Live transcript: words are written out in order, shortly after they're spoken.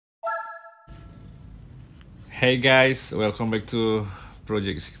Hey guys, welcome back to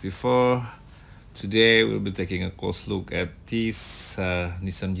Project 64. Today we'll be taking a close look at this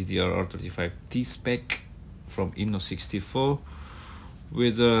Nissan GTR-35 T SPEC from INNO64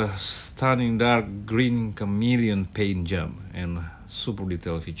 with a stunning dark green chameleon paint job and super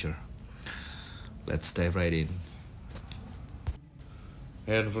detailed feature. Let's dive right in.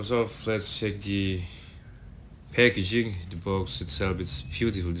 And first off, let's check the packaging. The box itself, it's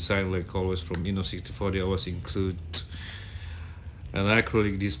beautiful design like always from INNO64. They always include an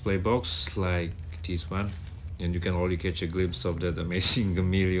acrylic display box like this one, and you can already catch a glimpse of that amazing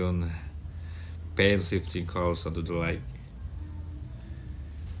chameleon paint shifting colors under the light.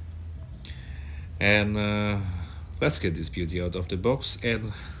 And let's get this beauty out of the box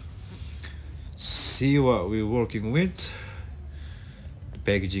and see what we're working with. The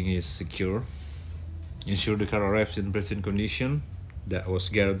packaging is secure. Ensure the car arrives in pristine condition. That was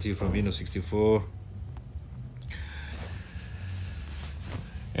guaranteed from INNO64.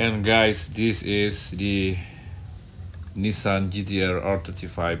 And guys, this is the Nissan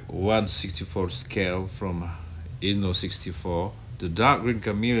GTR-35 1/64 scale from INNO64. The dark green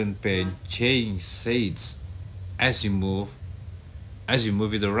chameleon paint changes shades as you move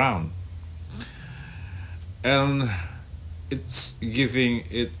it around, and it's giving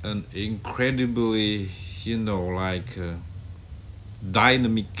it an incredibly,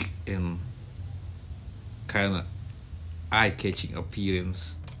 dynamic and kind of eye-catching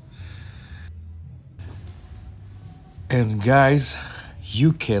appearance. And guys,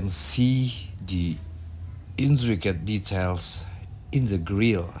 you can see the intricate details in the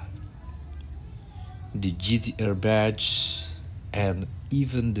grille, the GTR badge, and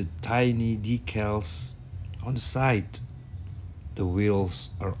even the tiny decals on the side. The wheels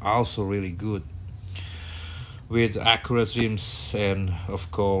are also really good, with accurate rims and of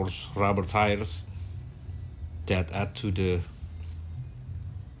course rubber tires that add to the,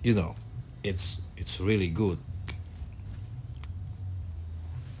 it's really good.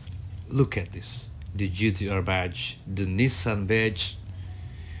 Look at this, the GTR badge, the Nissan badge,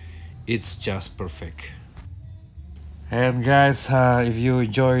 it's just perfect. And guys, if you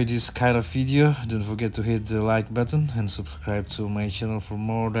enjoy this kind of video, don't forget to hit the like button and subscribe to my channel for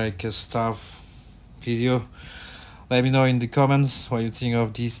more diecast stuff video. Let me know in the comments what you think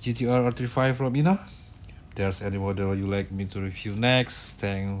of this GTR-35 from INNO. If there's any model you like me to review next.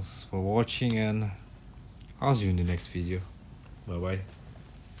 Thanks for watching, and I'll see you in the next video. Bye bye.